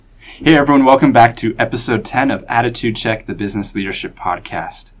Hey everyone, welcome back to episode 10 of Attitude Check, the Business Leadership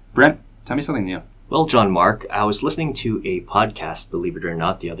Podcast. Brent, tell me something new. Well, John Mark, I was listening to a podcast, believe it or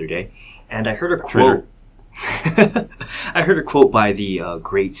not, the other day, and I heard a quote. I heard a quote by the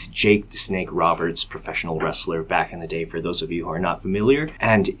great Jake the Snake Roberts, professional wrestler back in the day, for those of you who are not familiar.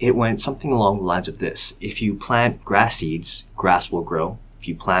 And it went something along the lines of this. If you plant grass seeds, grass will grow. If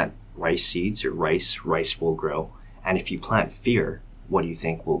you plant rice seeds or rice will grow. And if you plant fear, what do you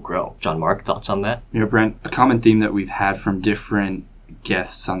think will grow? John Mark, thoughts on that? You know, Brent, a common theme that we've had from different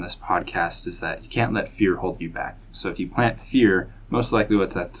guests on this podcast is that you can't let fear hold you back. So if you plant fear, most likely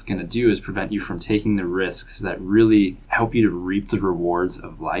what that's going to do is prevent you from taking the risks that really help you to reap the rewards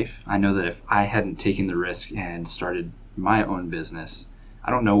of life. I know that if I hadn't taken the risk and started my own business,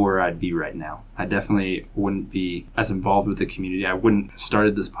 I don't know where I'd be right now. I definitely wouldn't be as involved with the community. I wouldn't have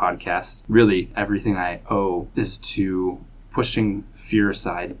started this podcast. Really, everything I owe is to pushing fear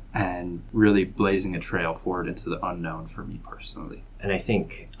aside and really blazing a trail forward into the unknown for me personally. And I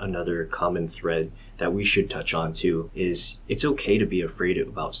think another common thread that we should touch on too is it's okay to be afraid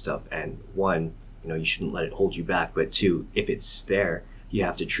about stuff. And one, you shouldn't let it hold you back. But two, if it's there, you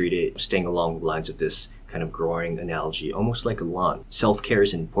have to treat it staying along the lines of this kind of growing analogy, almost like a lawn. Self-care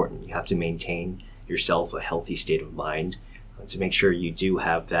is important. You have to maintain yourself a healthy state of mind to make sure you do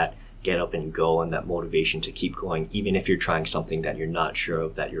have that get up and go and that motivation to keep going, even if you're trying something that you're not sure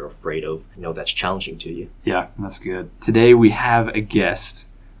of, that you're afraid of, that's challenging to you. Yeah, that's good. Today we have a guest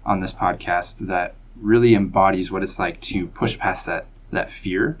on this podcast that really embodies what it's like to push past that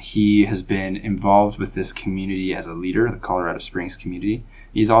fear. He has been involved with this community as a leader, the Colorado Springs community.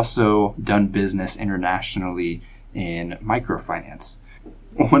 He's also done business internationally in microfinance.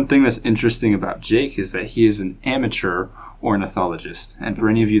 One thing that's interesting about Jake is that he is an amateur ornithologist. And for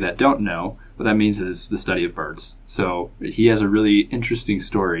any of you that don't know, what that means is the study of birds. So he has a really interesting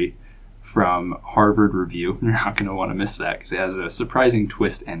story from Harvard Review. You're not going to want to miss that because it has a surprising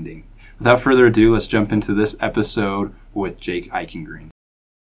twist ending. Without further ado, let's jump into this episode with Jake Eichengreen.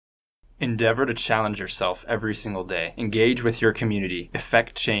 Endeavor to challenge yourself every single day. Engage with your community,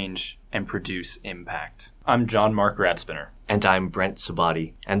 effect change, and produce impact. I'm John Mark Radspinner. And I'm Brent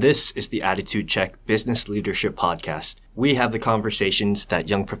Sabati. And this is the Attitude Check Business Leadership Podcast. We have the conversations that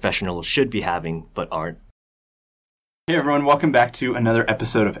young professionals should be having, but aren't. Hey everyone, welcome back to another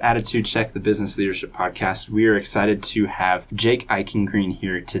episode of Attitude Check, the Business Leadership Podcast. We are excited to have Jake Eichengreen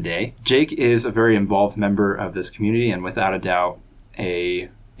here today. Jake is a very involved member of this community and without a doubt, a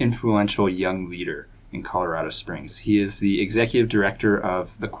influential young leader in Colorado Springs. He is the executive director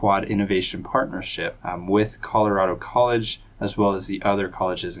of the Quad Innovation Partnership with Colorado College, as well as the other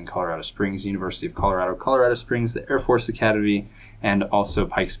colleges in Colorado Springs, University of Colorado, Colorado Springs, the Air Force Academy, and also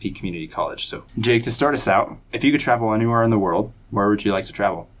Pikes Peak Community College. So, Jake, to start us out, if you could travel anywhere in the world, where would you like to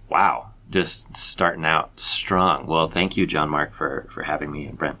travel? Wow. Just starting out strong. Well, thank you, John Mark, for having me.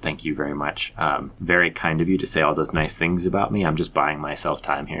 And Brent, thank you very much. Very kind of you to say all those nice things about me. I'm just buying myself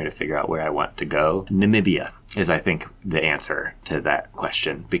time here to figure out where I want to go. Namibia is, I think, the answer to that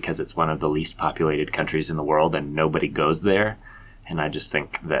question because it's one of the least populated countries in the world and nobody goes there. And I just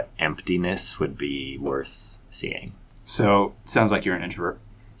think that emptiness would be worth seeing. So, it sounds like you're an introvert.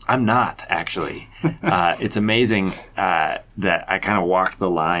 I'm not, actually. It's amazing that I kind of walk the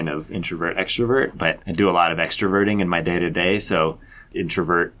line of introvert, extrovert, but I do a lot of extroverting in my day-to-day, so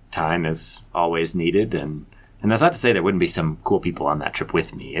introvert time is always needed. And that's not to say there wouldn't be some cool people on that trip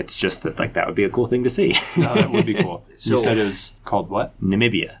with me. It's just that that would be a cool thing to see. No, that would be cool. So, you said it was called what?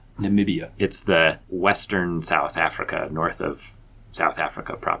 Namibia. Namibia. It's the western South Africa, north of South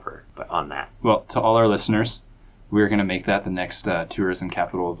Africa proper, but on that. Well, to all our listeners, we're going to make that the next tourism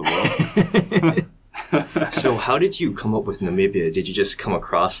capital of the world. So how did you come up with Namibia? Did you just come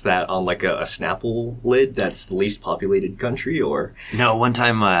across that on like a Snapple lid that's the least populated country, or? No, one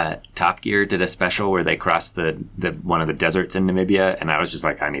time Top Gear did a special where they crossed the one of the deserts in Namibia, and I was just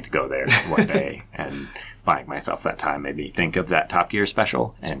like, I need to go there one day. And buying myself that time made me think of that Top Gear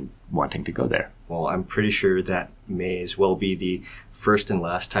special and wanting to go there. Well, I'm pretty sure that may as well be the first and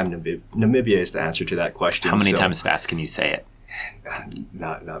last time Namibia is the answer to that question. How many times fast can you say it?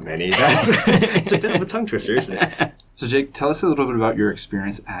 Not many. It's a bit of a tongue twister, isn't it? So, Jake, tell us a little bit about your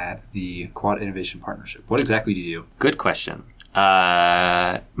experience at the Quad Innovation Partnership. What exactly do you do? Good question.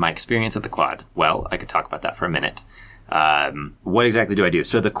 My experience at the Quad. Well, I could talk about that for a minute. What exactly do I do?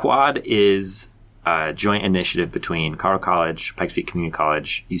 So the Quad is a joint initiative between Colorado College, Pikes Peak Community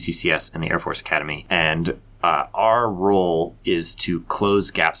College, UCCS, and the Air Force Academy. And our role is to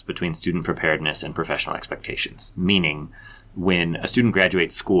close gaps between student preparedness and professional expectations, meaning when a student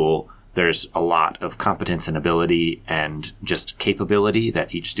graduates school, There's a lot of competence and ability and just capability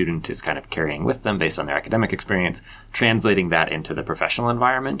that each student is kind of carrying with them based on their academic experience. Translating that into the professional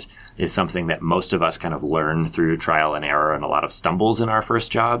environment is something that most of us kind of learn through trial and error and a lot of stumbles in our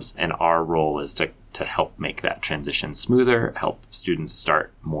first jobs. And our role is to help make that transition smoother, help students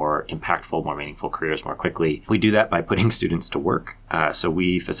start more impactful, more meaningful careers more quickly. We do that by putting students to work. So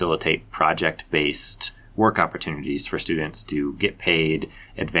we facilitate project-based work opportunities for students to get paid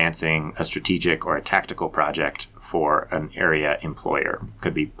advancing a strategic or a tactical project for an area employer.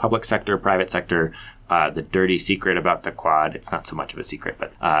 Could be public sector, private sector. The dirty secret about the quad, it's not so much of a secret,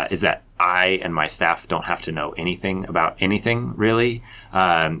 but is that I and my staff don't have to know anything about anything, really,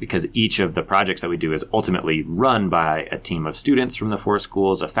 because each of the projects that we do is ultimately run by a team of students from the 4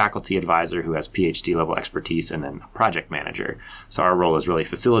 schools, a faculty advisor who has PhD level expertise, and then a project manager. So our role is really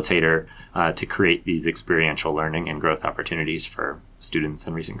facilitator to create these experiential learning and growth opportunities for students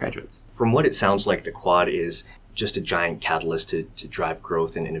and recent graduates. From what it sounds like, the quad is just a giant catalyst to drive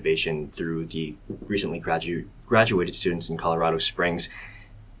growth and innovation through the recently graduated students in Colorado Springs.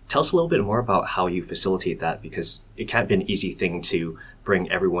 Tell us a little bit more about how you facilitate that, because it can't be an easy thing to bring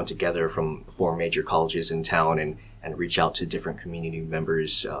everyone together from 4 major colleges in town and reach out to different community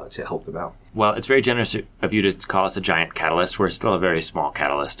members to help them out. Well, it's very generous of you to call us a giant catalyst. We're still a very small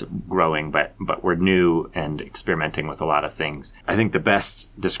catalyst, growing, but we're new and experimenting with a lot of things. I think the best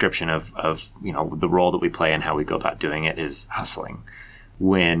description of the role that we play and how we go about doing it is hustling.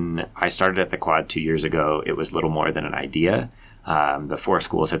 When I started at the Quad 2 years ago, it was little more than an idea. The 4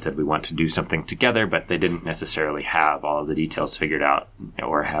 schools had said we want to do something together, but they didn't necessarily have all of the details figured out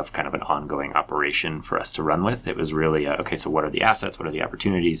or have kind of an ongoing operation for us to run with. It was really, okay, so what are the assets? What are the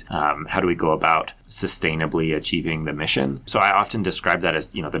opportunities? How do we go about sustainably achieving the mission? So I often describe that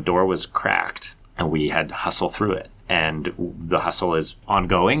as, the door was cracked and we had to hustle through it. And the hustle is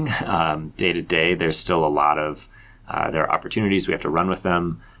ongoing. Day to day, there's still a lot of, there are opportunities. We have to run with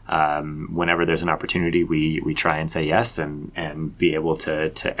them. Whenever there's an opportunity, we try and say yes and be able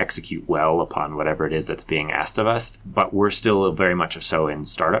to execute well upon whatever it is that's being asked of us. But we're still very much so in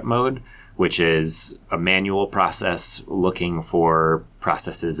startup mode, which is a manual process looking for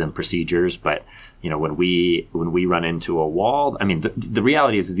processes and procedures. But when we run into a wall, I mean, the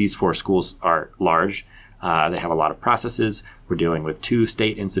reality is these 4 schools are large. They have a lot of processes. We're dealing with 2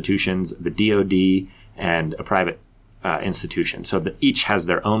 state institutions, the DoD, and a private institution. So that each has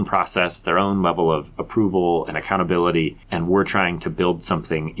their own process, their own level of approval and accountability, and we're trying to build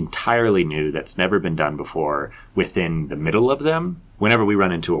something entirely new that's never been done before within the middle of them. Whenever we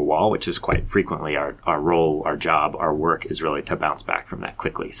run into a wall, which is quite frequently our role, our job, our work is really to bounce back from that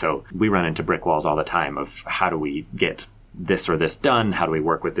quickly. So we run into brick walls all the time of how do we get this or this done? How do we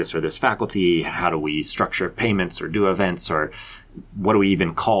work with this or this faculty? How do we structure payments or do events, or what do we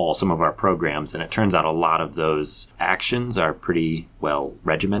even call some of our programs? And it turns out a lot of those actions are pretty well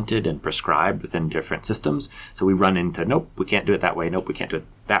regimented and prescribed within different systems. So we run into, nope, we can't do it that way. Nope, we can't do it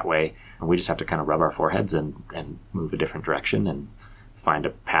that way. And we just have to kind of rub our foreheads and move a different direction and find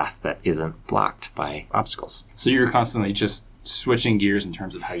a path that isn't blocked by obstacles. So you're constantly just switching gears in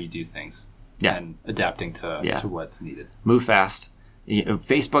terms of how you do things. Yeah. And adapting to what's needed. Move fast.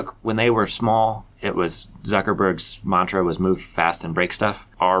 Facebook, when they were small, it was Zuckerberg's mantra was move fast and break stuff.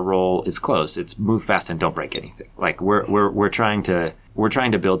 Our role is close. It's move fast and don't break anything. Like we're trying to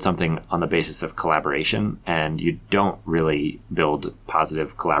build something on the basis of collaboration, and you don't really build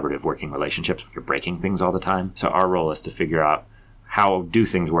positive collaborative working relationships when you're breaking things all the time. So our role is to figure out how do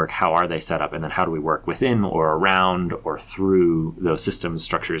things work, how are they set up, and then how do we work within or around or through those systems,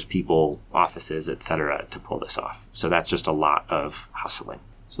 structures, people, offices, etc., to pull this off. So that's just a lot of hustling.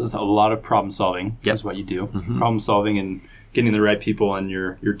 So it's a lot of problem solving is what you do. Mm-hmm. Problem solving and getting the right people on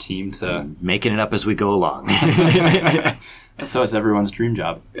your team to... Making it up as we go along. So it's everyone's dream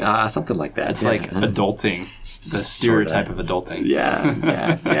job. Something like that. It's like adulting, the stereotype of adulting.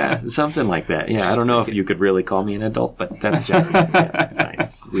 Yeah, something like that. Yeah, I don't know if you could really call me an adult, but that's just, that's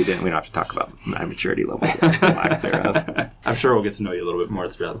nice. We don't have to talk about my maturity level, lack thereof. I'm sure we'll get to know you a little bit more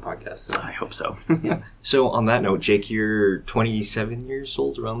throughout the podcast. So. I hope so. Yeah. So on that note, Jake, you're 27 years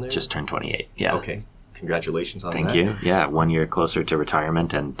old around there? Just turned 28, yeah. Okay. Congratulations on that. Thank you. Yeah, 1 year closer to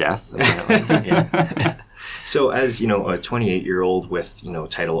retirement and death, apparently. Yeah. So as, a 28-year-old with,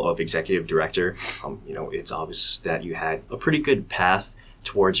 title of executive director, it's obvious that you had a pretty good path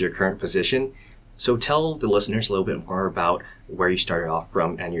towards your current position. So tell the listeners a little bit more about where you started off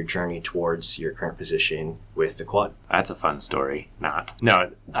from and your journey towards your current position with the Quad. That's a fun story.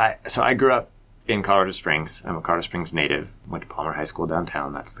 So I grew up in Colorado Springs. I'm a Colorado Springs native. Went to Palmer High School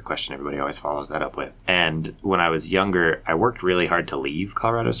downtown. That's the question everybody always follows that up with. And when I was younger, I worked really hard to leave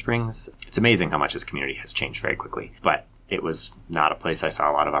Colorado Springs. It's amazing how much this community has changed very quickly. But it was not a place I saw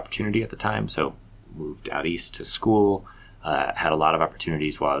a lot of opportunity at the time. So moved out east to school. Had a lot of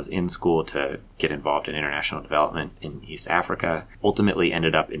opportunities while I was in school to get involved in international development in East Africa. Ultimately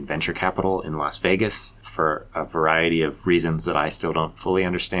ended up in venture capital in Las Vegas for a variety of reasons that I still don't fully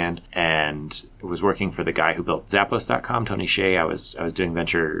understand. And was working for the guy who built Zappos.com, Tony Hsieh. I was doing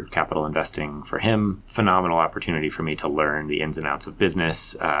venture capital investing for him. Phenomenal opportunity for me to learn the ins and outs of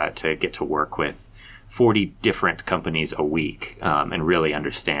business, to get to work with 40 different companies a week, and really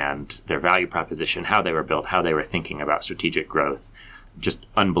understand their value proposition, how they were built, how they were thinking about strategic growth. Just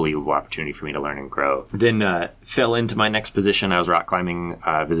unbelievable opportunity for me to learn and grow. Then fell into my next position. I was rock climbing,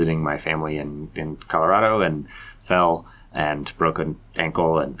 visiting my family in Colorado, and fell and broke an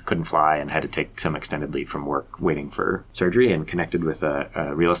ankle and couldn't fly and had to take some extended leave from work waiting for surgery, and connected with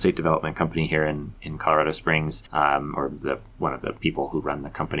a real estate development company here in Colorado Springs, one of the people who run the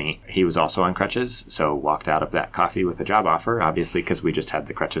company. He was also on crutches, so walked out of that coffee with a job offer, obviously because we just had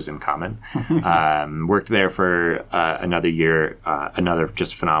the crutches in common. Worked there for another year, another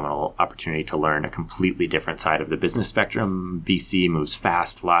just phenomenal opportunity to learn a completely different side of the business spectrum. VC moves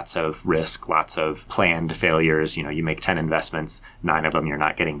fast, lots of risk, lots of planned failures. You make 10 investments, 9 of them you're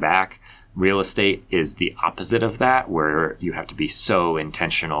not getting back. Real estate is the opposite of that, where you have to be so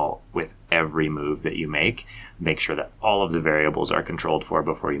intentional with every move that you make sure that all of the variables are controlled for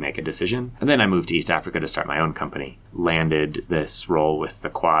before you make a decision. And then I moved to East Africa to start my own company. Landed this role with the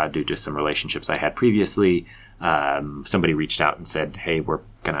Quad due to some relationships I had previously. Somebody reached out and said, hey, we're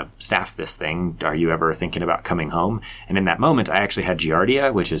going to staff this thing. Are you ever thinking about coming home? And in that moment, I actually had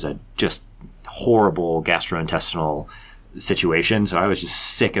Giardia, which is a just horrible gastrointestinal situation. So I was just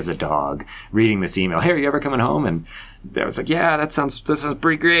sick as a dog reading this email. Hey, are you ever coming home? And I was like, yeah, that sounds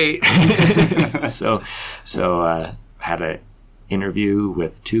pretty great. So had an interview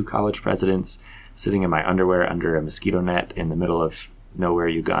with 2 college presidents, sitting in my underwear under a mosquito net in the middle of nowhere,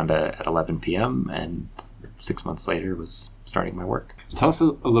 Uganda at 11 p.m. And 6 months later was starting my work. So tell us a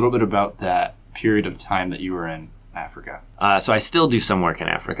little bit about that period of time that you were in Africa. So I still do some work in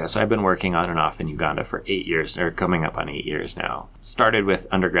Africa. So I've been working on and off in Uganda for 8 years, or coming up on 8 years now. Started with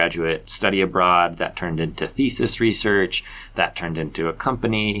undergraduate study abroad. That turned into thesis research. That turned into a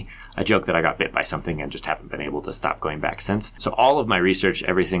company. I joke that I got bit by something and just haven't been able to stop going back since. So all of my research,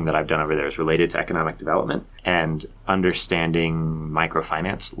 everything that I've done over there is related to economic development and understanding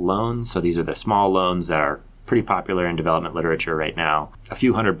microfinance loans. So these are the small loans that are pretty popular in development literature right now. A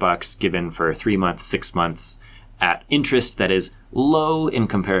few $100 given for 3 months, 6 months, at interest that is low in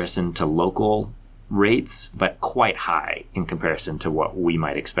comparison to local rates, but quite high in comparison to what we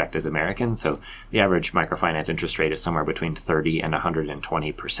might expect as Americans. So the average microfinance interest rate is somewhere between 30 and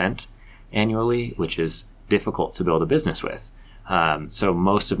 120% annually, which is difficult to build a business with. So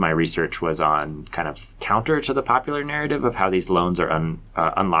most of my research was on kind of counter to the popular narrative of how these loans are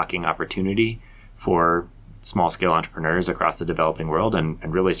unlocking opportunity for small-scale entrepreneurs across the developing world,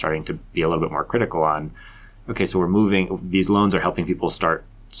 and really starting to be a little bit more critical on, okay, so these loans are helping people start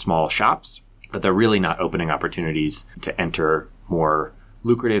small shops, but they're really not opening opportunities to enter more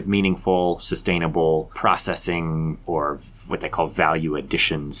lucrative, meaningful, sustainable processing, or what they call value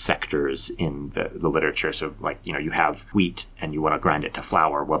addition sectors in the literature. So you have wheat and you want to grind it to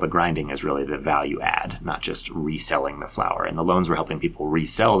flour. Well, the grinding is really the value add, not just reselling the flour. And the loans were helping people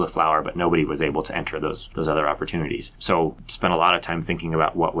resell the flour, but nobody was able to enter those other opportunities. So spent a lot of time thinking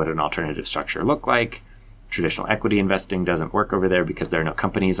about what would an alternative structure look like. Traditional equity investing doesn't work over there because there are no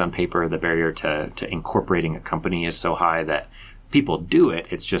companies on paper. The barrier to incorporating a company is so high that people do it.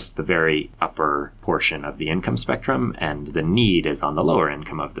 It's just the very upper portion of the income spectrum, and the need is on the lower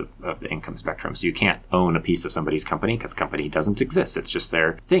income of the income spectrum. So you can't own a piece of somebody's company because company doesn't exist. It's just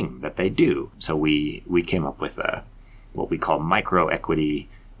their thing that they do. So we came up with what we call micro equity,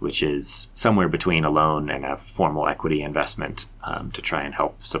 which is somewhere between a loan and a formal equity investment, to try and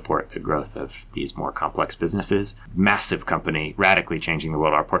help support the growth of these more complex businesses. Massive company, radically changing the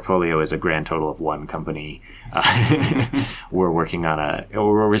world. Our portfolio is a grand total of 1 company. We're working on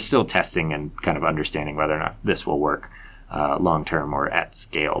we're still testing and kind of understanding whether or not this will work long-term or at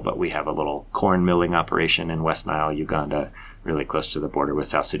scale. But we have a little corn milling operation in West Nile, Uganda, really close to the border with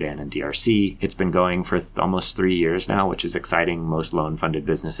South Sudan and DRC. It's been going for almost 3 years now, which is exciting. Most loan-funded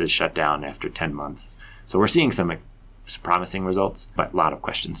businesses shut down after 10 months. So we're seeing some promising results, but a lot of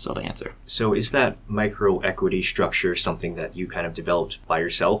questions still to answer. So is that micro equity structure something that you kind of developed by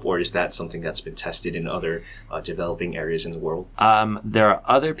yourself, or is that something that's been tested in other developing areas in the world? There are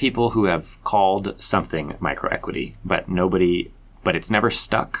other people who have called something microequity, but it's never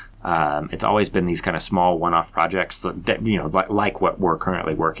stuck. It's always been these kind of small one-off projects that like what we're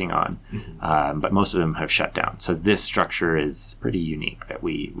currently working on, but most of them have shut down. So this structure is pretty unique that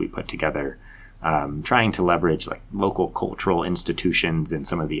we put together, trying to leverage like local cultural institutions and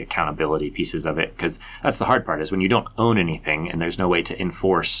some of the accountability pieces of it, because that's the hard part, is when you don't own anything and there's no way to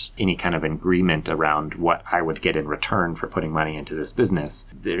enforce any kind of agreement around what I would get in return for putting money into this business,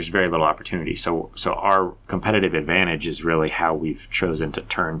 there's very little opportunity. So our competitive advantage is really how we've chosen to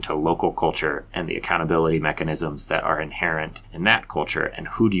turn to local culture and the accountability mechanisms that are inherent in that culture, and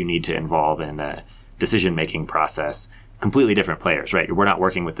who do you need to involve in the decision-making process. Completely different players, right? We're not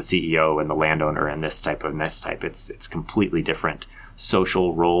working with the CEO and the landowner and this type. It's completely different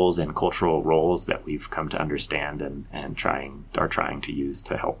social roles and cultural roles that we've come to understand and are trying to use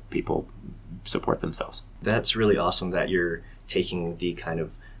to help people support themselves. That's really awesome that you're taking the kind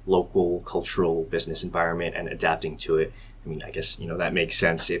of local cultural business environment and adapting to it. I mean, I guess, that makes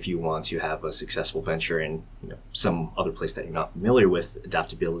sense if you want to have a successful venture in, some other place that you're not familiar with.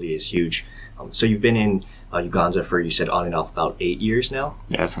 Adaptability is huge. So you've been in Uganda for, you said, on and off about 8 years now?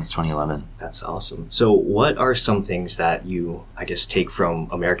 Yeah, since 2011. That's awesome. So what are some things that you, I guess, take from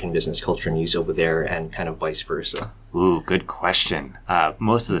American business culture and use over there, and kind of vice versa? Ooh, good question.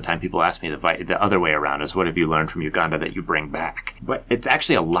 Most of the time people ask me the other way around is, what have you learned from Uganda that you bring back? But it's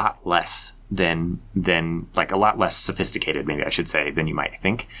actually a lot less than a lot less sophisticated, maybe I should say, than you might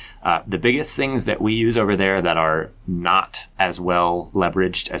think. The biggest things that we use over there that are not as well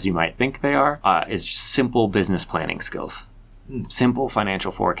leveraged as you might think they are is simple business planning skills. Simple financial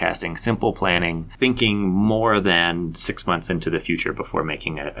forecasting, simple planning, thinking more than 6 months into the future before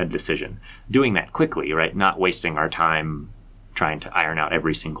making a decision. Doing that quickly, right? Not wasting our time trying to iron out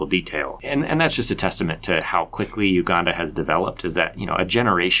every single detail. And that's just a testament to how quickly Uganda has developed, is that, a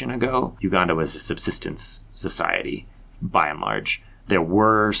generation ago, Uganda was a subsistence society by and large. There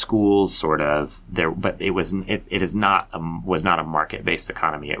were schools sort of there, but it was not a market-based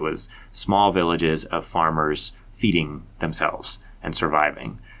economy. It was small villages of farmers feeding themselves and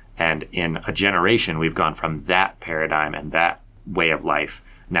surviving. And in a generation, we've gone from that paradigm and that way of life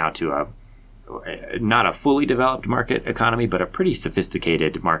now to not a fully developed market economy, but a pretty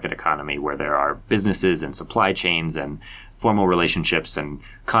sophisticated market economy where there are businesses and supply chains and formal relationships and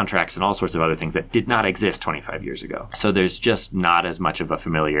contracts and all sorts of other things that did not exist 25 years ago. So there's just not as much of a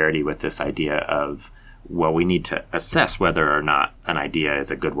familiarity with this idea of, well, we need to assess whether or not an idea is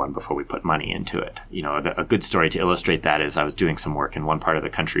a good one before we put money into it. A good story to illustrate that is I was doing some work in one part of the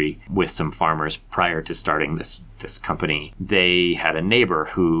country with some farmers prior to starting this company. They had a neighbor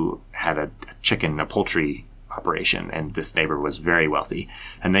who had a poultry operation, and this neighbor was very wealthy.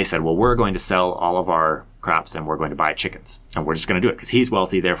 And they said, well, we're going to sell all of our crops and we're going to buy chickens. And we're just going to do it because he's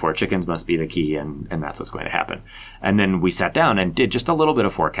wealthy, therefore chickens must be the key, and that's what's going to happen. And then we sat down and did just a little bit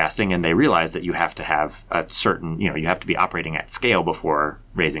of forecasting, and they realized that you have to have a certain, you have to be operating at scale before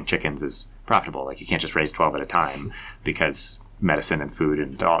raising chickens is profitable. Like, you can't just raise 12 at a time, because medicine and food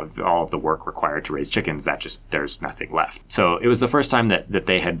and all of the work required to raise chickens, there's nothing left. So it was the first time that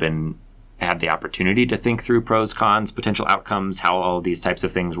they had the opportunity to think through pros, cons, potential outcomes, how all these types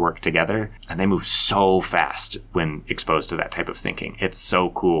of things work together. And they move so fast when exposed to that type of thinking. It's so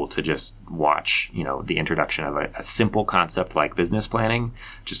cool to just watch, the introduction of a simple concept like business planning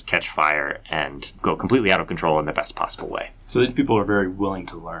just catch fire and go completely out of control in the best possible way. So these people are very willing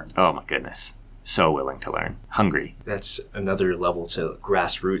to learn. Oh my goodness. So willing to learn. Hungry. That's another level to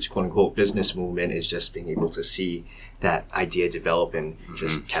grassroots, quote unquote, business movement, is just being able to see that idea develop and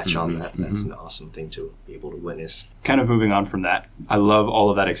just catch on that. That's an awesome thing to be able to witness. Kind of moving on from that, I love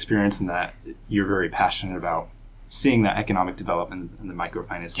all of that experience and that you're very passionate about seeing that economic development and the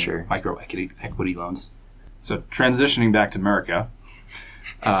microfinancing, micro equity loans. So transitioning back to America,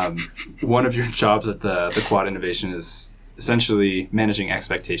 one of your jobs at the Quad Innovation is essentially managing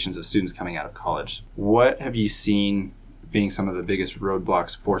expectations of students coming out of college. What have you seen being some of the biggest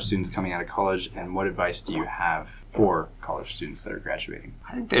roadblocks for students coming out of college, and what advice do you have for college students that are graduating?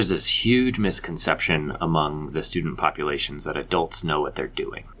 I think there's this huge misconception among the student populations that adults know what they're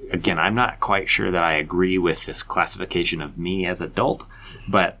doing. Again, I'm not quite sure that I agree with this classification of me as adult,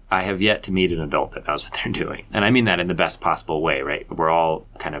 but I have yet to meet an adult that knows what they're doing. And I mean that in the best possible way, right? We're all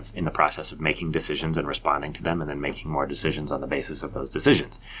kind of in the process of making decisions and responding to them, and then making more decisions on the basis of those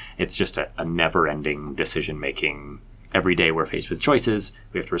decisions. It's just a never-ending decision-making every day we're faced with choices.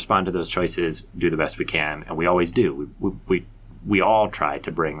 We have to respond to those choices, do the best we can, and we always do. We all try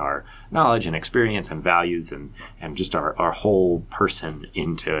to bring our knowledge and experience and values and just our whole person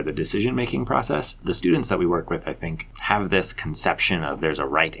into the decision-making process. The students that we work with, I think, have this conception of there's a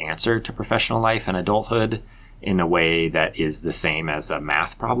right answer to professional life and adulthood in a way that is the same as a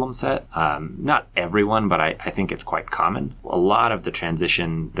math problem set. Not everyone, but I think it's quite common. A lot of the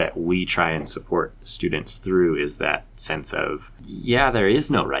transition that we try and support students through is that sense of, yeah, there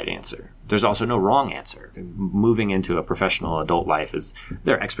is no right answer. There's also no wrong answer. Moving into a professional adult life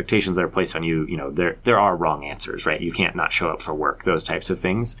there are expectations that are placed on you. There are wrong answers, right? You can't not show up for work, those types of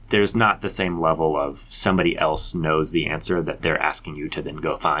things. There's not the same level of somebody else knows the answer that they're asking you to then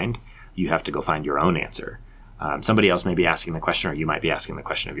go find. You have to go find your own answer. Somebody else may be asking the question, or you might be asking the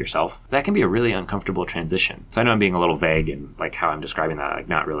question of yourself. That can be a really uncomfortable transition. So I know I'm being a little vague in like how I'm describing that, like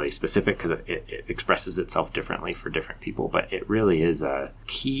not really specific, because it expresses itself differently for different people. But it really is a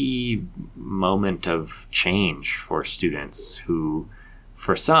key moment of change for students who,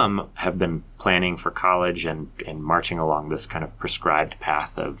 for some, have been planning for college and marching along this kind of prescribed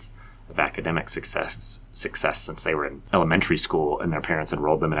path of academic success since they were in elementary school, and their parents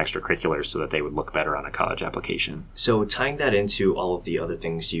enrolled them in extracurriculars so that they would look better on a college application. So tying that into all of the other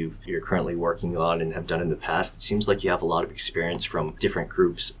things you're currently working on and have done in the past, it seems like you have a lot of experience from different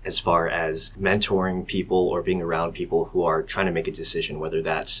groups as far as mentoring people or being around people who are trying to make a decision, whether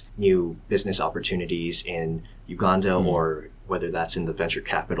that's new business opportunities in Uganda or whether that's in the venture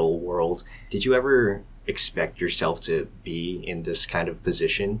capital world. Did you ever expect yourself to be in this kind of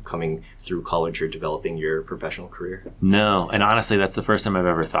position coming through college or developing your professional career? No, and honestly, that's the first time I've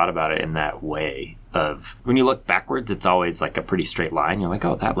ever thought about it in that way. Of when you look backwards, it's always like a pretty straight line. You're like,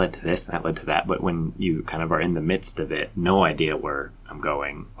 oh, that led to this, and that led to that. But when you kind of are in the midst of it, no idea where I'm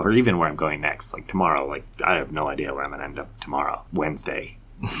going, or even where I'm going next. Like tomorrow, like I have no idea where I'm going to end up tomorrow, Wednesday,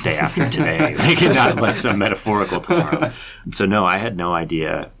 day after today, like not like some metaphorical tomorrow. So no, I had no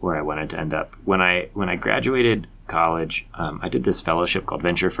idea where I wanted to end up. When I graduated college, I did this fellowship called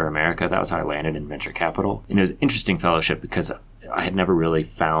Venture for America. That was how I landed in venture capital. And it was an interesting fellowship because I had never really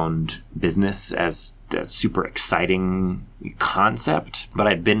found business as a super exciting concept, but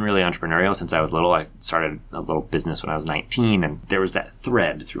I'd been really entrepreneurial since I was little. I started a little business when I was 19, and there was that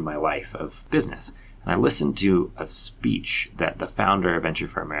thread through my life of business. And I listened to a speech that the founder of Venture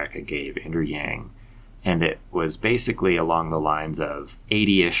for America gave, Andrew Yang, and it was basically along the lines of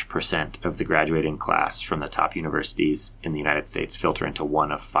 80-ish% of the graduating class from the top universities in the United States filter into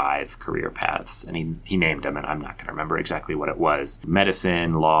one of 5 career paths. And he named them, and I'm not going to remember exactly what it was.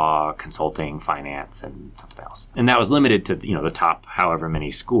 Medicine, law, consulting, finance, and something else. And that was limited to, the top however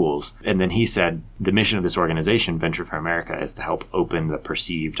many schools. And then he said, the mission of this organization, Venture for America, is to help open the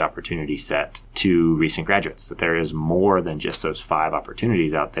perceived opportunity set to recent graduates, that there is more than just those 5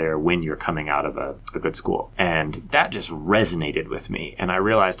 opportunities out there when you're coming out of a good school. And that just resonated with me. And I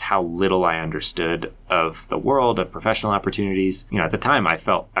realized how little I understood of the world of professional opportunities. At the time I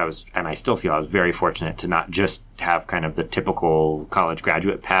felt and I still feel I was very fortunate to not just have kind of the typical college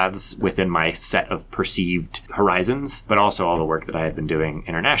graduate paths within my set of perceived horizons, but also all the work that I had been doing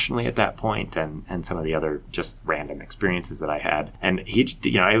internationally at that point and some of the other just random experiences that I had. And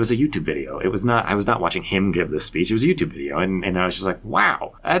it was a YouTube video. I was not watching him give this speech. It was a YouTube video. And I was just like,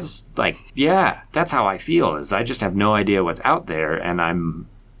 wow, that's like, yeah, that's how I feel, is I just have no idea what's out there. And I'm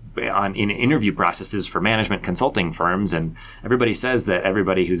in interview processes for management consulting firms, and everybody says that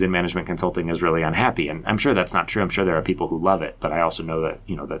everybody who's in management consulting is really unhappy. And I'm sure that's not true. I'm sure there are people who love it, but I also know that,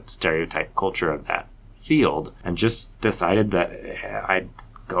 the stereotype culture of that field, and just decided that I'd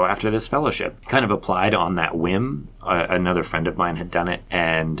go after this fellowship. Kind of applied on that whim. Another friend of mine had done it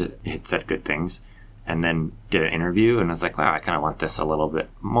and had said good things, and then did an interview and was like, wow, I kind of want this a little bit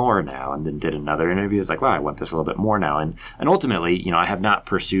more now. And then did another interview. It's like, wow, I want this a little bit more now. And ultimately, I have not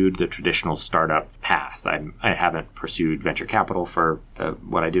pursued the traditional startup path. I haven't pursued venture capital for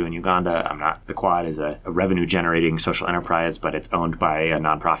what I do in Uganda. The Quad is a revenue generating social enterprise, but it's owned by a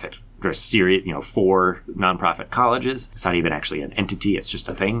nonprofit. There's 4 nonprofit colleges. It's not even actually an entity. It's just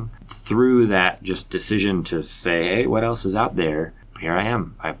a thing. Through that just decision to say, hey, what else is out there? Here I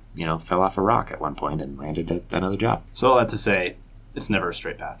am. I, fell off a rock at one point and landed at another job. So all that to say, it's never a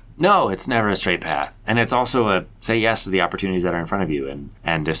straight path. No, it's never a straight path. And it's also say yes to the opportunities that are in front of you.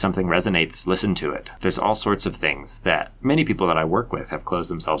 And if something resonates, listen to it. There's all sorts of things that many people that I work with have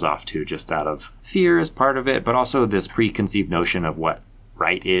closed themselves off to just out of fear as part of it, but also this preconceived notion of what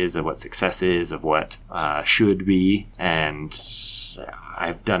right is, of what success is, of what should be. And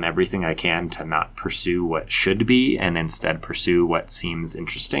I've done everything I can to not pursue what should be and instead pursue what seems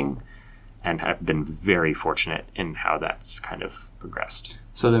interesting. and have been very fortunate in how that's kind of progressed.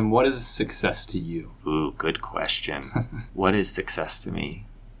 So then what is success to you? Ooh, good question. What is success to me?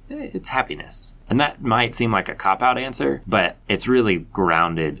 It's happiness. And that might seem like a cop-out answer, but it's really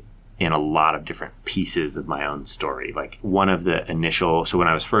grounded in a lot of different pieces of my own story. Like one of the initial, so when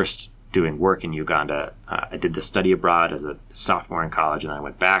I was first doing work in Uganda, I did the study abroad as a sophomore in college, and I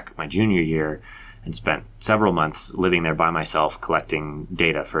went back my junior year and spent several months living there by myself collecting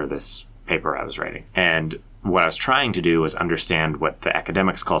data for this paper I was writing. And what I was trying to do was understand what the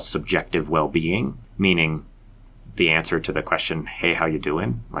academics call subjective well-being, meaning the answer to the question, hey, how you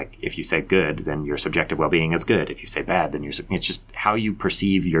doing? Like if you say good, then your subjective well-being is good. If you say bad, then it's just how you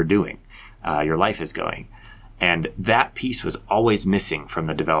perceive you're doing, your life is going. And that piece was always missing from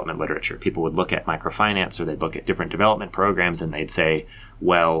the development literature. People would look at microfinance or they'd look at different development programs and they'd say,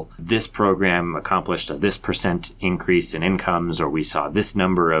 well, this program accomplished a this % increase in incomes, or we saw this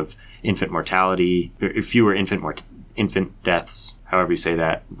number of infant mortality, or fewer infant deaths, however you say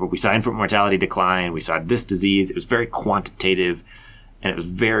that. We saw infant mortality decline. We saw this disease. It was very quantitative and it was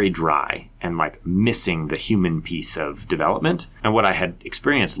very dry and like missing the human piece of development. And what I had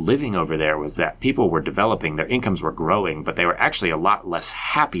experienced living over there was that people were developing, their incomes were growing, but they were actually a lot less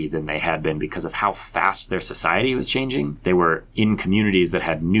happy than they had been because of how fast their society was changing. They were in communities that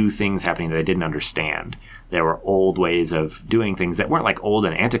had new things happening that they didn't understand. There were old ways of doing things that weren't like old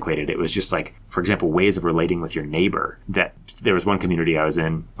and antiquated. It was just like, for example, ways of relating with your neighbor. That there was one community I was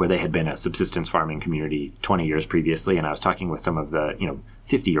in where they had been a subsistence farming community 20 years previously. And I was talking with some of the,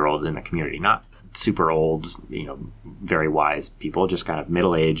 50-year-olds in the community, not super old, very wise people, just kind of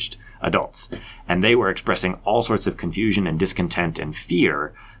middle-aged adults. And they were expressing all sorts of confusion and discontent and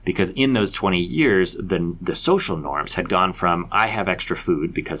fear because in those 20 years, the social norms had gone from, I have extra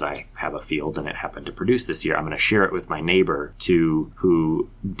food because I have a field and it happened to produce this year, I'm going to share it with my neighbor, to who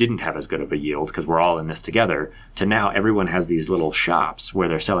didn't have as good of a yield because we're all in this together, to now everyone has these little shops where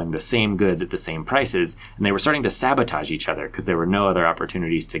they're selling the same goods at the same prices. And they were starting to sabotage each other because there were no other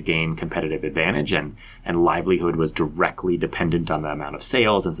opportunities to gain competitive advantage, and livelihood was directly dependent on the amount of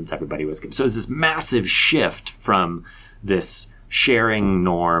sales. And since everybody was, so it's this massive shift from this sharing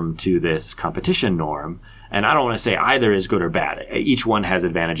norm to this competition norm. And I don't want to say either is good or bad. Each one has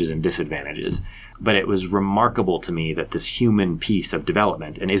advantages and disadvantages. But it was remarkable to me that this human piece of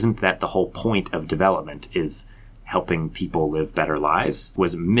development, and isn't that the whole point of development, is helping people live better lives,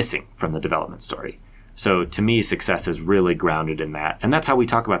 was missing from the development story. So to me, success is really grounded in that. And that's how we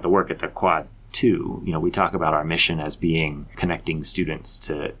talk about the work at the Quad too. We talk about our mission as being connecting students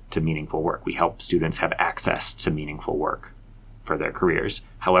to meaningful work. We help students have access to meaningful work for their careers.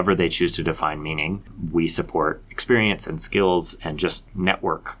 However they choose to define meaning, we support experience and skills and just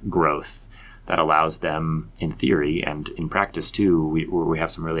network growth that allows them, in theory and in practice too, we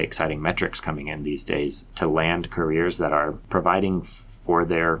have some really exciting metrics coming in these days to land careers that are providing for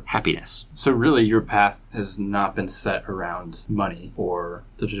their happiness. So really your path has not been set around money or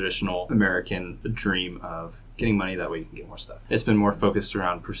the traditional American dream of getting money, that way you can get more stuff. It's been more focused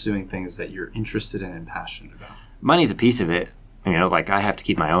around pursuing things that you're interested in and passionate about. Money's a piece of it. Like I have to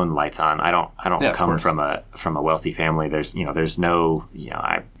keep my own lights on. I don't come from a wealthy family. There's no,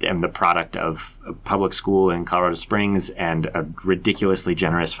 I am the product of a public school in Colorado Springs and a ridiculously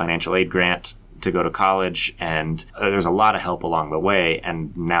generous financial aid grant to go to college. And there's a lot of help along the way.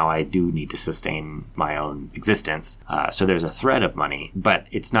 And now I do need to sustain my own existence. So there's a thread of money, but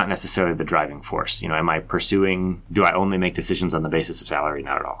it's not necessarily the driving force. Do I only make decisions on the basis of salary?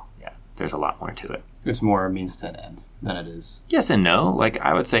 Not at all. Yeah. There's a lot more to it. It's more a means to an end than it is. Yes and no. Like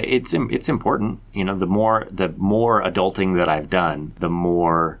I would say it's important. The more adulting that I've done, the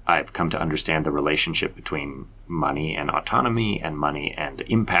more I've come to understand the relationship between money and autonomy and money and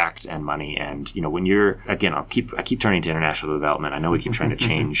impact and money. And, when you're, again, I keep turning to international development. I know we keep trying to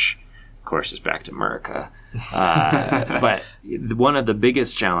change courses back to America. But one of the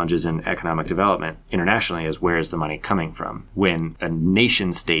biggest challenges in economic development internationally is where is the money coming from? When a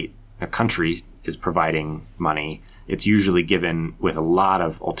nation state, a country is providing money, it's usually given with a lot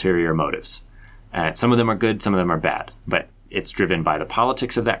of ulterior motives. Some of them are good, some of them are bad, but it's driven by the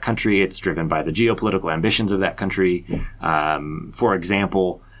politics of that country. It's driven by the geopolitical ambitions of that country. For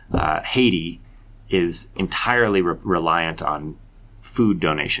example, Haiti is entirely reliant on food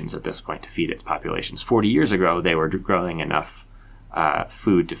donations at this point to feed its populations. 40 years ago, they were growing enough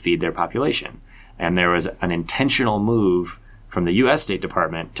food to feed their population. And there was an intentional move from the U.S. State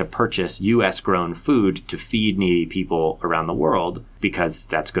Department to purchase U.S.-grown food to feed needy people around the world because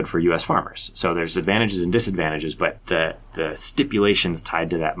that's good for U.S. farmers. So there's advantages and disadvantages, but the stipulations tied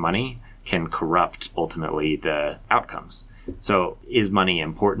to that money can corrupt, ultimately, the outcomes. So is money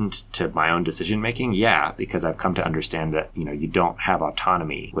important to my own decision making? Yeah, because I've come to understand that, you don't have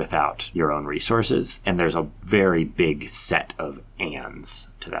autonomy without your own resources. And there's a very big set of ands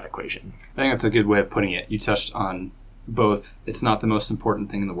to that equation. I think that's a good way of putting it. You touched on both. It's not the most important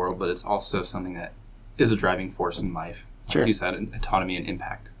thing in the world, but it's also something that is a driving force in life. Sure. Like you said, autonomy and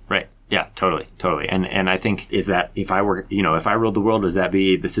impact. Right. Yeah, totally. And I think, is that if I were, if I ruled the world, would that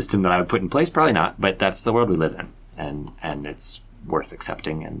be the system that I would put in place? Probably not, but that's the world we live in. And it's worth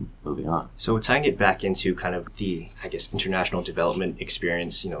accepting and moving on. So tying it back into kind of the, I guess, international development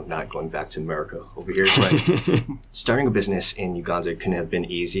experience, not going back to America over here, but starting a business in Uganda couldn't have been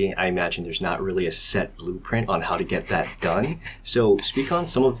easy. I imagine there's not really a set blueprint on how to get that done. So speak on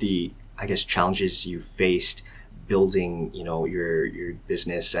some of the, I guess, challenges you faced building, your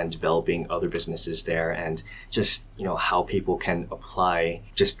business and developing other businesses there, and just, how people can apply,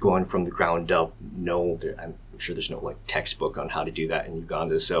 just going from the ground up. I'm sure there's no like textbook on how to do that in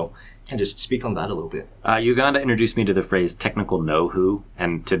Uganda. So, and just speak on that a little bit. Uganda introduced me to the phrase technical know-who,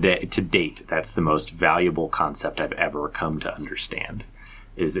 and to date, that's the most valuable concept I've ever come to understand.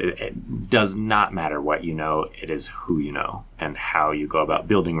 It does not matter what you know, it is who you know and how you go about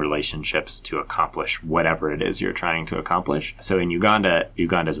building relationships to accomplish whatever it is you're trying to accomplish. So in Uganda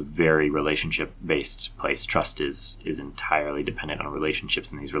is a very relationship-based place. Trust is entirely dependent on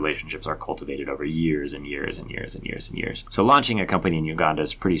relationships, and these relationships are cultivated over years and years and years and years and years. So launching a company in Uganda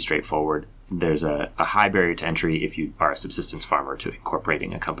is pretty straightforward. There's a high barrier to entry if you are a subsistence farmer to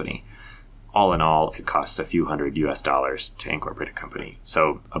incorporating a company. All in all, it costs a few $100 US to incorporate a company.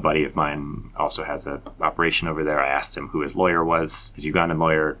 So a buddy of mine also has an operation over there. I asked him who his lawyer was. His Ugandan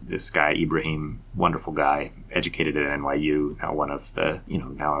lawyer, this guy, Ibrahim, wonderful guy, educated at NYU, now one of the,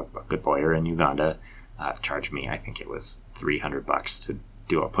 now a good lawyer in Uganda, charged me, I think it was $300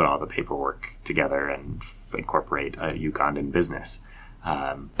 to put all the paperwork together and incorporate a Ugandan business.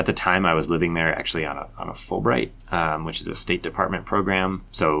 At the time, I was living there actually on a Fulbright, which is a State Department program.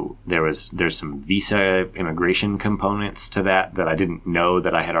 So there's some visa immigration components to that I didn't know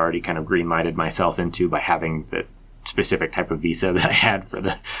that I had already kind of green-lighted myself into by having the specific type of visa that I had for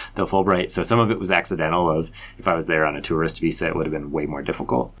the Fulbright. So some of it was accidental. Of if I was there on a tourist visa, it would have been way more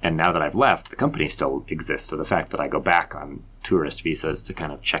difficult. And now that I've left, the company still exists. So the fact that I go back on tourist visas to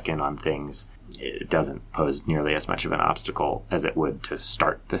kind of check in on things, it doesn't pose nearly as much of an obstacle as it would to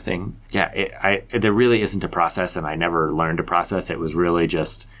start the thing. Yeah, there really isn't a process, and I never learned a process. It was really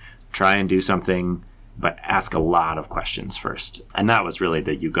just try and do something, but ask a lot of questions first. And that was really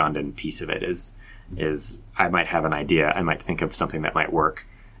the Ugandan piece of it is I might have an idea, I might think of something that might work,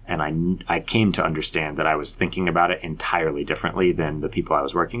 and I came to understand that I was thinking about it entirely differently than the people I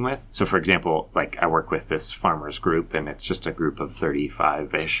was working with. So for example, like I work with this farmers group, and it's just a group of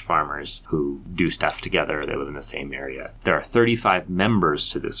 35-ish farmers who do stuff together. They live in the same area. There are 35 members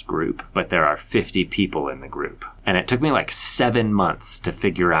to this group, but there are 50 people in the group. And it took me like 7 months to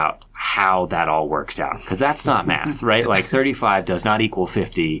figure out how that all worked out, because that's not math, right? Like 35 does not equal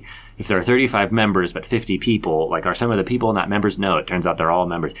 50. If there are 35 members but 50 people, like are some of the people not members? No, it turns out they're all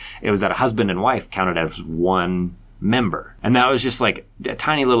members. It was that a husband and wife counted as one member. And that was just like a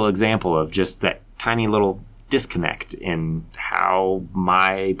tiny little example of just that tiny little disconnect in how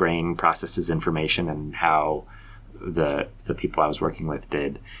my brain processes information and how the people I was working with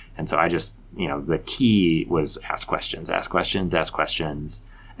did. And so I just, the key was ask questions,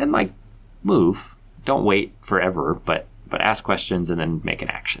 and like move. Don't wait forever, but ask questions and then make an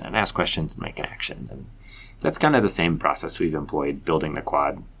action, and ask questions and make an action. And that's kind of the same process we've employed building the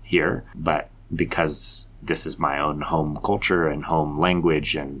quad here. But because this is my own home culture and home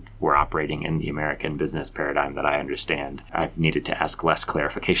language, and we're operating in the American business paradigm that I understand, I've needed to ask less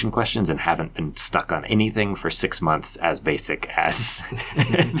clarification questions and haven't been stuck on anything for 6 months as basic as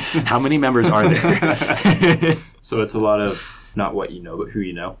how many members are there? So it's a lot of not what you know, but who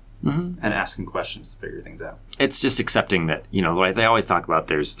you know. Mm-hmm. And asking questions to figure things out. It's just accepting that, like they always talk about,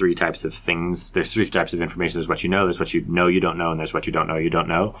 there's 3 types of things. There's 3 types of information. There's what you know you don't know, and there's what you don't know you don't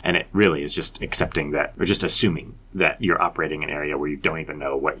know. And it really is just accepting that, or just assuming that you're operating in an area where you don't even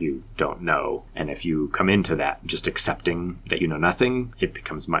know what you don't know. And if you come into that just accepting that you know nothing,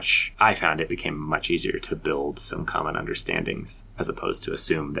 I found it became much easier to build some common understandings, as opposed to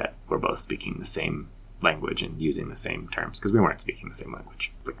assume that we're both speaking the same language and using the same terms, because we weren't speaking the same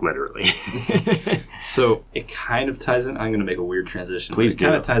language, like literally. So it kind of ties in. I'm going to make a weird transition. Please do. It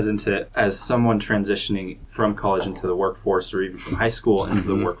kind of ties into, as someone transitioning from college into the workforce, or even from high school into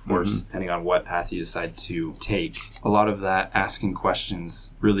the workforce, depending on what path you decide to take. A lot of that asking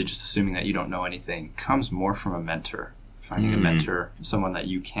questions, really just assuming that you don't know anything, comes more from a mentor, finding a mentor, someone that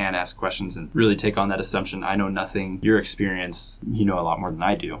you can ask questions and really take on that assumption. I know nothing. Your experience, you know a lot more than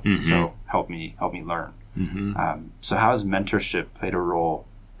I do. So help me learn. So how has mentorship played a role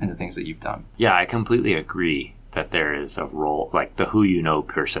in the things that you've done? Yeah, I completely agree that there is a role, like the who you know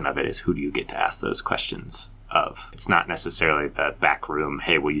portion of it is who do you get to ask those questions of. It's not necessarily the back room,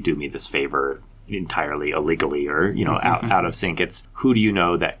 hey, will you do me this favor entirely illegally or, out of sync. It's who do you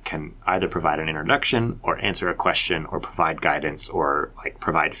know that can either provide an introduction or answer a question or provide guidance or like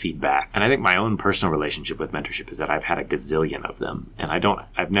provide feedback. And I think my own personal relationship with mentorship is that I've had a gazillion of them. And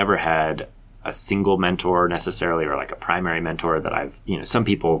I've never had a single mentor necessarily or like a primary mentor that I've, some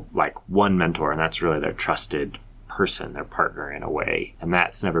people like one mentor and that's really their trusted person, their partner in a way. And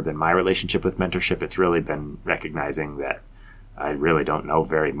that's never been my relationship with mentorship. It's really been recognizing that I really don't know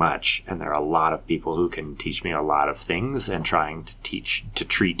very much. And there are a lot of people who can teach me a lot of things and trying to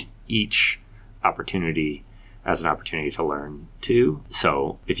treat each opportunity as an opportunity to learn too.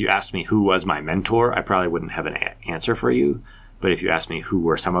 So if you asked me who was my mentor, I probably wouldn't have an answer for you. But if you asked me who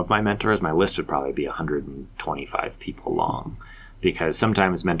were some of my mentors, my list would probably be 125 people long. Because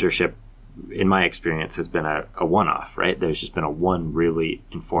sometimes mentorship, in my experience, has been a one-off, right? There's just been a one really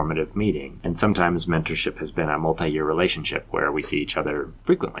informative meeting. And sometimes mentorship has been a multi-year relationship where we see each other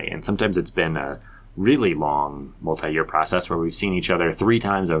frequently. And sometimes it's been a really long multi-year process where we've seen each other 3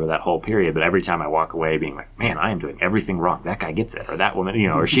 times over that whole period. But every time I walk away being like, man, I am doing everything wrong. That guy gets it, or that woman,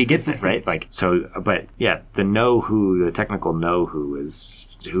 or she gets it, right? Like, so, but yeah, the technical know-who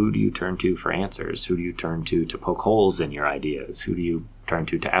is who do you turn to for answers? Who do you turn to poke holes in your ideas? Who do you turn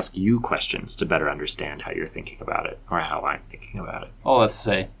to ask you questions to better understand how you're thinking about it or how I'm thinking about it? All that's to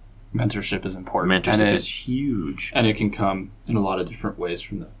say, mentorship is important. Mentorship is huge. And it can come in a lot of different ways,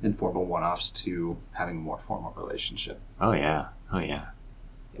 from the informal one-offs to having a more formal relationship. Oh, yeah.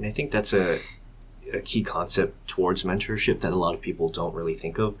 And I think that's a key concept towards mentorship that a lot of people don't really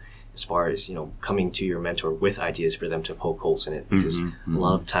think of, as far as, coming to your mentor with ideas for them to poke holes in it. Because a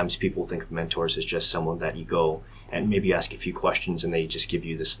lot of times people think of mentors as just someone that you go and maybe ask a few questions and they just give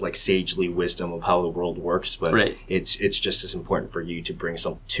you this like sagely wisdom of how the world works. But it's just as important for you to bring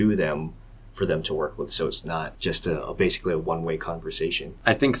something to them for them to work with. So it's not just basically a one-way conversation.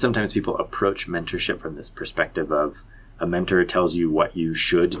 I think sometimes people approach mentorship from this perspective of a mentor tells you what you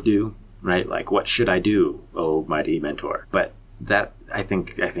should do, right? Like, what should I do, oh mighty mentor? But that, I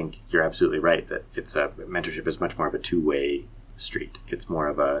think you're absolutely right that mentorship is much more of a two-way street. It's more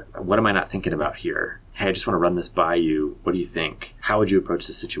of a, what am I not thinking about here? Hey, I just want to run this by you. What do you think? How would you approach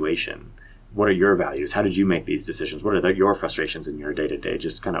the situation? What are your values? How did you make these decisions? What are your frustrations in your day-to-day?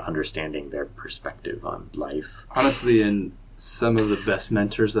 Just kind of understanding their perspective on life. Honestly, in some of the best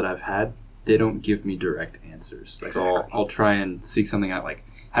mentors that I've had, they don't give me direct answers. Like, exactly. I'll try and seek something out, like,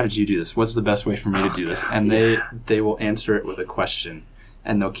 how did you do this? What's the best way for me to do this? And they will answer it with a question,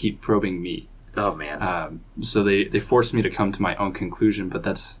 and they'll keep probing me. Oh, man. So they force me to come to my own conclusion, but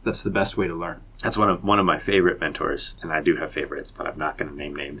that's the best way to learn. That's one of my favorite mentors, and I do have favorites, but I'm not going to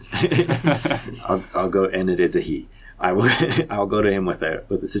name names. I'll go, and it is a he. I'll go to him with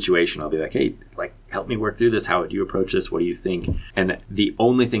a situation. I'll be like, hey, like, help me work through this. How would you approach this? What do you think? And the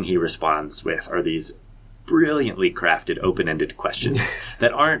only thing he responds with are these brilliantly crafted, open-ended questions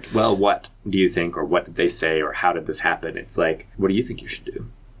that aren't, well, what do you think, or what did they say, or how did this happen? It's like, what do you think you should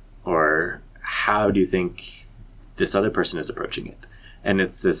do? Or how do you think this other person is approaching it? And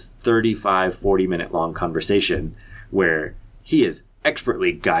it's this 35, 40-minute long conversation where he is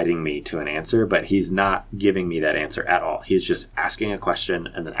expertly guiding me to an answer, but he's not giving me that answer at all. He's just asking a question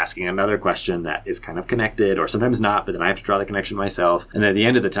and then asking another question that is kind of connected, or sometimes not, but then I have to draw the connection myself. And then at the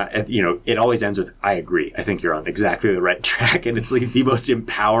end of the time, it always ends with, I agree. I think you're on exactly the right track. And it's like the most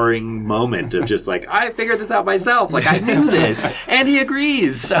empowering moment of just like, I figured this out myself. Like, I knew this. And he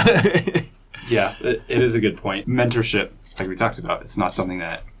agrees. Yeah, it is a good point. Mentorship, like we talked about, it's not something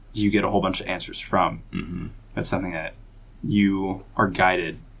that you get a whole bunch of answers from. Mm-hmm. It's something that you are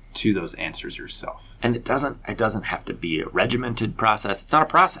guided to those answers yourself. And it doesn't have to be a regimented process. It's not a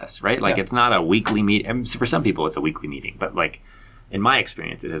process, right? Like, It's not a weekly meeting. I mean, for some people, it's a weekly meeting. But, like, in my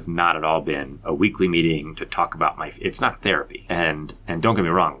experience, it has not at all been a weekly meeting to talk about it's not therapy. And don't get me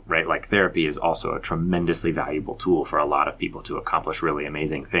wrong, right? Like, therapy is also a tremendously valuable tool for a lot of people to accomplish really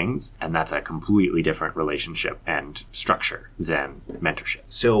amazing things. And that's a completely different relationship and structure than mentorship.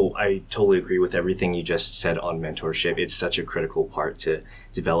 So I totally agree with everything you just said on mentorship. It's such a critical part to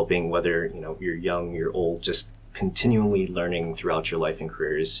developing, whether, you're young, you're old, just continually learning throughout your life and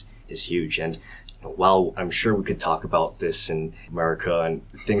career is huge. And while I'm sure we could talk about this in America and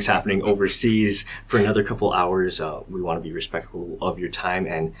things happening overseas for another couple hours, we want to be respectful of your time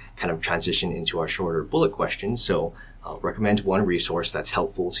and kind of transition into our shorter bullet questions. So I'll recommend one resource that's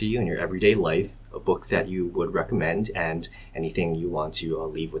helpful to you in your everyday life, a book that you would recommend, and anything you want to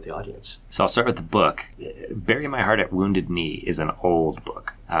leave with the audience. So I'll start with the book. Bury My Heart at Wounded Knee is an old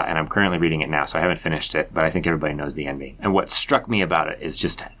book, and I'm currently reading it now, so I haven't finished it, but I think everybody knows the ending. And what struck me about it is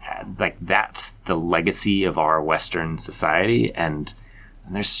just like that's the legacy of our Western society, and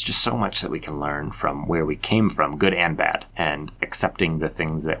there's just so much that we can learn from where we came from, good and bad, and accepting the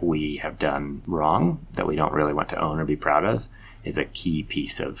things that we have done wrong that we don't really want to own or be proud of is a key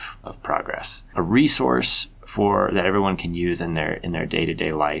piece of progress. A resource that everyone can use in their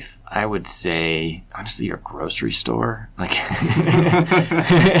day-to-day life, I would say, honestly, your grocery store. But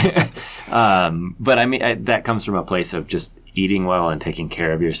I mean, that comes from a place of just eating well and taking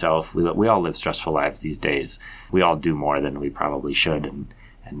care of yourself. We all live stressful lives these days. We all do more than we probably should, and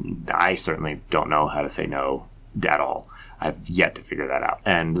I certainly don't know how to say no at all. I've yet to figure that out.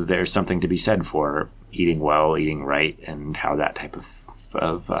 And there's something to be said for eating well, eating right, and how that type of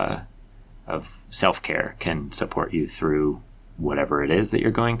self-care can support you through whatever it is that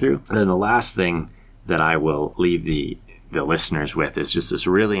you're going through. And then the last thing that I will leave the listeners with is just this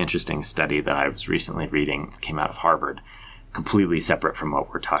really interesting study that I was recently reading. It came out of Harvard, completely separate from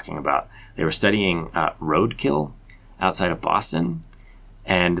what we're talking about. They were studying roadkill outside of Boston,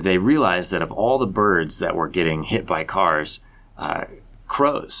 and they realized that of all the birds that were getting hit by cars,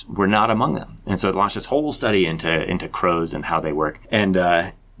 crows were not among them. And so it launched this whole study into crows and how they work. And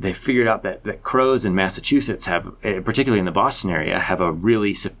they figured out that crows in Massachusetts have, particularly in the Boston area, have a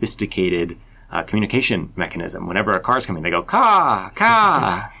really sophisticated communication mechanism. Whenever a car's coming, they go, caw,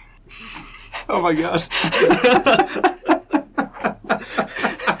 caw. Oh my gosh.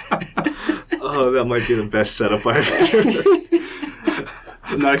 Oh, that might be the best setup I've ever.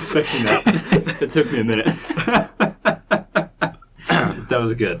 I was not expecting that. It took me a minute. That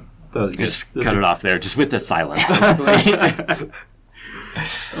was good. Just cut it off there, just with the silence.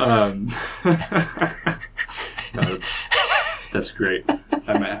 No, that's great.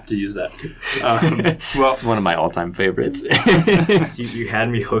 I might have to use that. Well, it's one of my all-time favorites. You had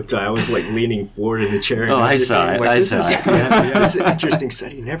me hooked. I was like leaning forward in the chair. Oh, I saw it. This is an interesting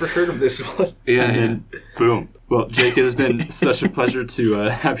study. Never heard of this one. Yeah, and boom. Well, Jake, it has been such a pleasure to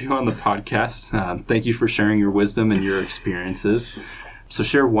have you on the podcast. Thank you for sharing your wisdom and your experiences. So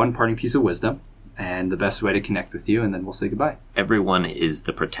share one parting piece of wisdom and the best way to connect with you, and then we'll say goodbye. Everyone is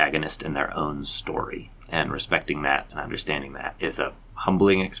the protagonist in their own story, and respecting that and understanding that is a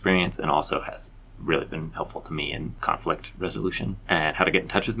humbling experience and also has really been helpful to me in conflict resolution. And how to get in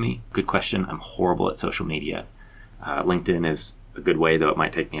touch with me? Good question. I'm horrible at social media. LinkedIn is a good way, though it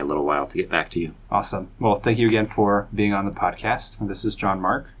might take me a little while to get back to you. Awesome. Well, thank you again for being on the podcast. This is John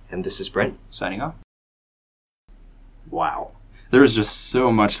Mark. And this is Brent. Signing off. Wow. There's just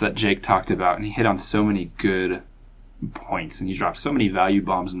so much that Jake talked about, and he hit on so many good points, and he dropped so many value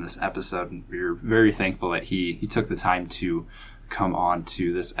bombs in this episode, and we're very thankful that he took the time to come on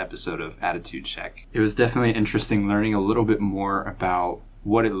to this episode of Attitude Check. It was definitely interesting learning a little bit more about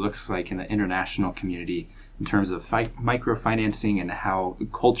what it looks like in the international community in terms of microfinancing and how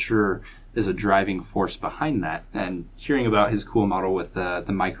culture is a driving force behind that, and hearing about his cool model with the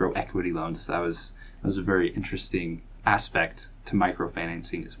micro equity loans. That was a very interesting aspect to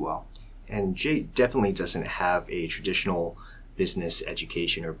microfinancing as well. And Jay definitely doesn't have a traditional business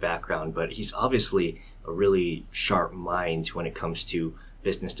education or background, but he's obviously a really sharp mind when it comes to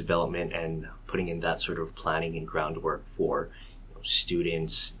business development and putting in that sort of planning and groundwork for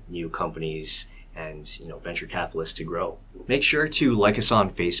students, new companies, and venture capitalists to grow. Make sure to like us on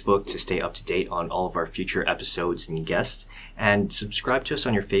Facebook to stay up to date on all of our future episodes and guests, and subscribe to us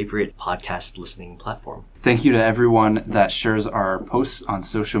on your favorite podcast listening platform. Thank you to everyone that shares our posts on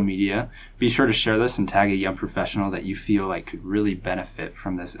social media. Be sure to share this and tag a young professional that you feel like could really benefit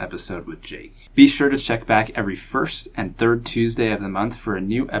from this episode with Jake. Be sure to check back every first and third Tuesday of the month for a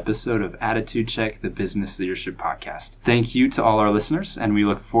new episode of Attitude Check, the Business Leadership Podcast. Thank you to all our listeners, and we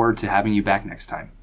look forward to having you back next time.